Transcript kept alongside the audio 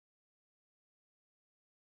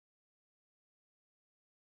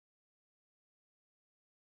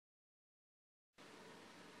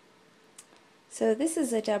So this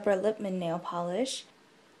is a Deborah Lippmann nail polish.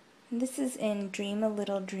 And this is in Dream a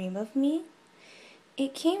Little Dream of Me.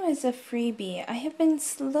 It came as a freebie. I have been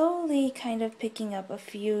slowly kind of picking up a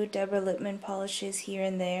few Deborah Lippmann polishes here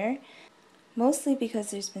and there, mostly because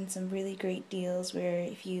there's been some really great deals where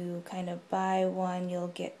if you kind of buy one, you'll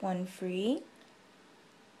get one free.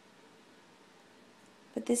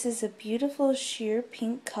 But this is a beautiful sheer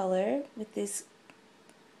pink color with this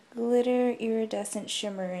glitter iridescent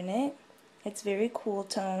shimmer in it. It's very cool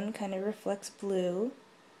tone, kind of reflects blue.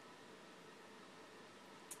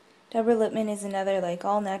 Deborah Lippmann is another like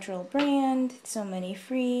all natural brand, so many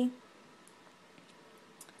free.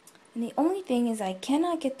 And the only thing is I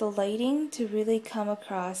cannot get the lighting to really come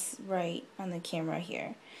across right on the camera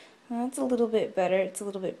here. Well, that's a little bit better, it's a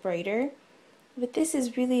little bit brighter. But this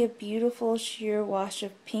is really a beautiful sheer wash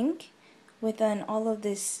of pink with all of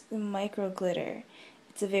this micro glitter.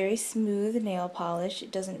 It's a very smooth nail polish,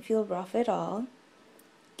 it doesn't feel rough at all.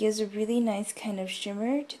 Gives a really nice kind of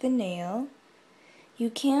shimmer to the nail. You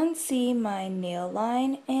can see my nail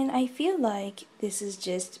line, and I feel like this is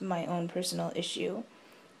just my own personal issue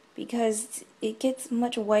because it gets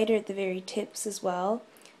much whiter at the very tips as well,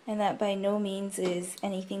 and that by no means is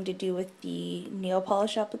anything to do with the nail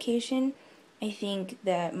polish application. I think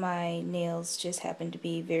that my nails just happen to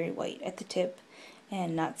be very white at the tip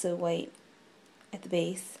and not so white at the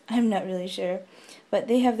base. I'm not really sure, but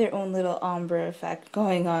they have their own little ombre effect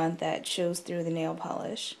going on that shows through the nail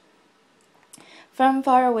polish. From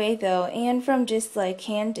far away though, and from just like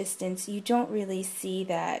hand distance, you don't really see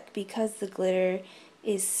that because the glitter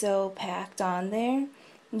is so packed on there.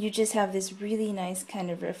 You just have this really nice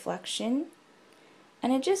kind of reflection,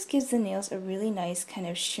 and it just gives the nails a really nice kind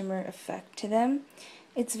of shimmer effect to them.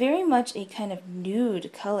 It's very much a kind of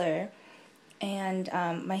nude color, and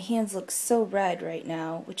my hands look so red right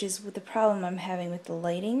now, which is the problem I'm having with the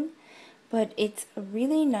lighting, but it's a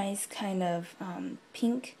really nice kind of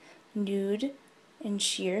pink nude in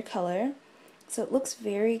sheer color, so it looks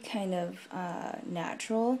very kind of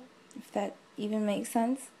natural, if that even makes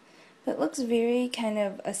sense. But it looks very kind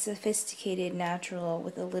of a sophisticated natural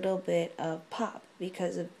with a little bit of pop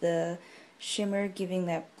because of the shimmer giving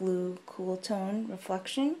that blue cool tone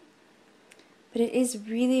reflection. But it is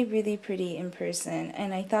really, really pretty in person,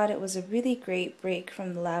 and I thought it was a really great break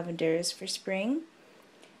from the lavenders for spring,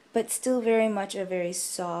 but still very much a very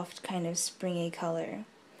soft kind of springy color.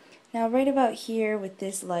 Now right about here with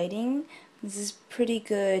this lighting, this is pretty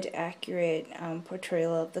good, accurate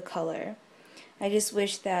portrayal of the color. I just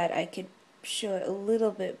wish that I could show it a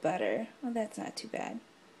little bit better. Well, that's not too bad.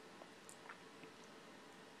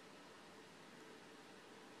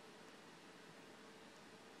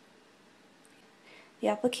 The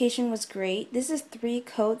application was great. This is 3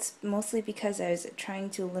 coats, mostly because I was trying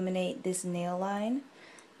to eliminate this nail line.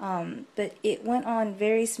 But it went on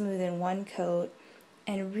very smooth in 1 coat,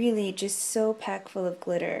 and really just so packed full of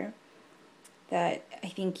glitter that I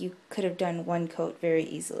think you could have done 1 coat very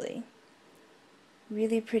easily.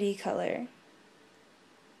 Really pretty color.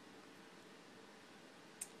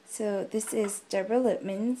 So this is Deborah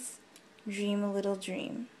Lippmann's Dream a Little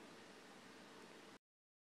Dream.